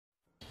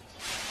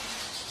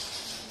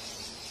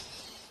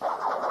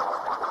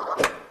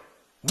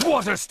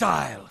Water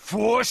style!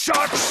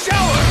 4-shot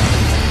shower!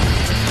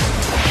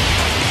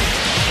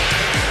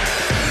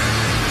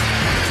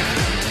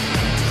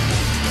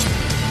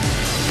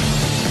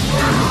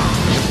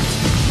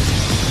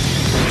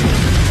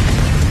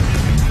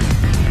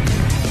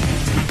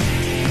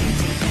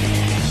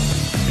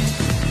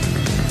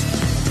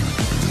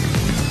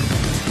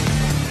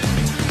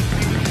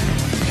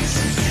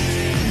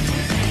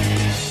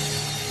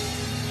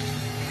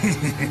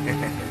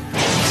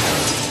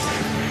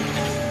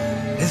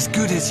 As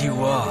good as you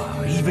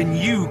are, even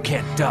you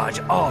can't dodge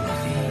all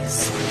of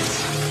these.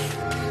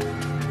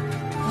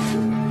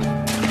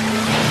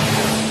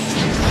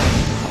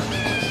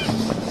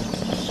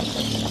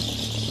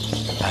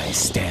 I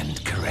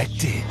stand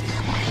corrected.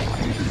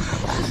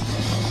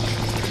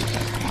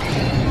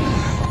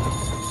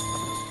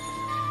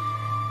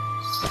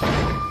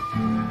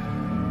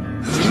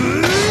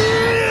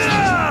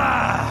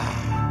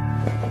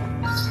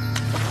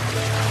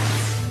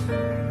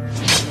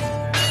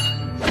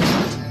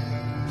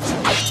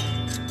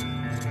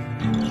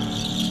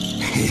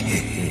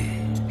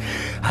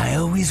 I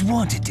always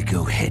wanted to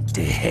go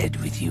head-to-head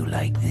with you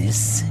like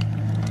this.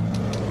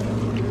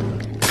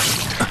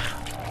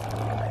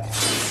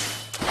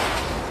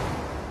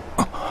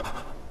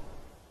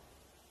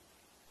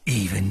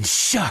 Even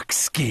Shark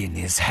Skin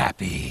is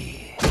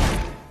happy.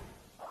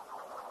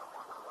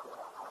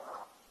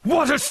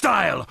 Water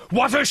style!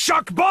 Water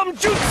shock bomb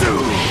jutsu!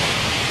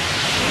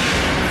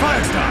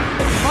 Fire style!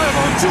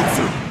 Fireball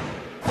jutsu!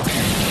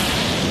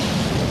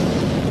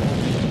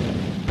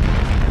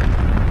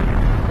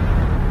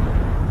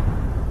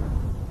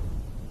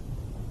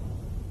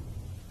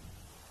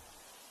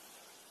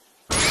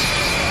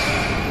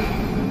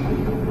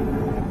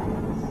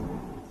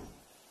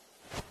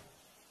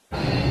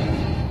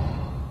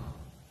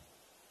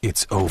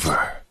 It's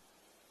over.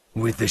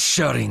 With the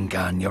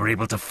Sharingan, you're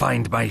able to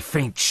find my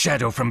faint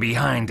shadow from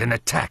behind and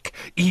attack,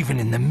 even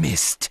in the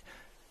mist.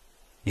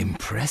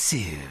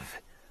 Impressive,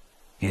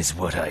 is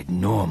what I'd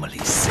normally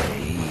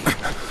say.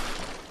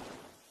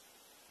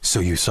 So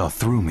you saw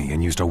through me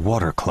and used a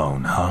water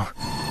clone, huh?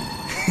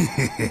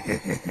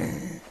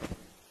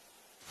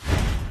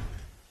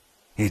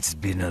 It's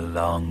been a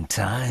long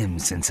time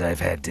since I've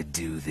had to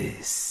do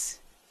this.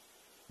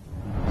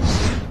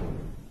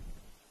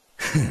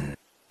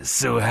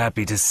 So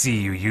happy to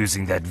see you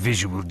using that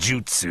visual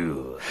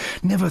jutsu.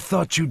 Never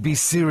thought you'd be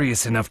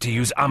serious enough to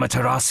use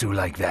Amaterasu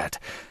like that.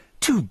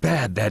 Too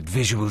bad that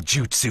visual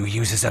jutsu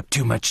uses up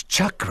too much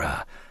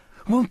chakra.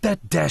 Won't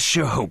that dash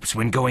your hopes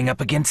when going up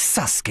against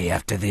Sasuke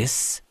after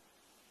this?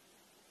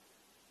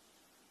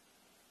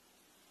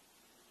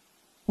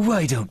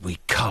 Why don't we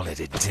call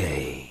it a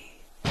day?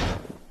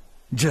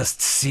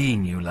 Just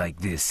seeing you like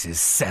this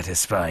is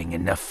satisfying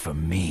enough for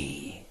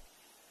me.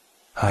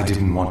 I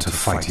didn't want to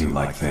fight you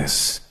like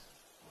this.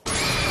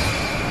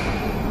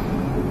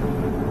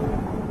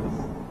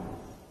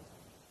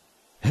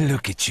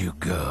 Look at you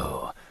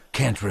go.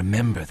 Can't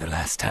remember the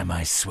last time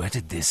I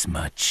sweated this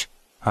much.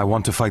 I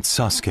want to fight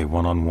Sasuke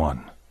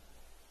one-on-one.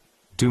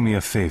 Do me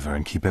a favor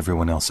and keep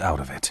everyone else out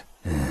of it.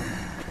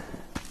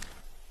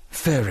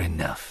 Fair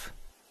enough.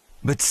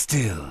 But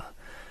still,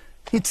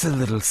 it's a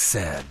little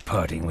sad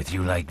parting with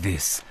you like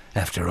this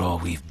after all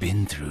we've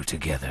been through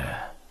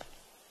together.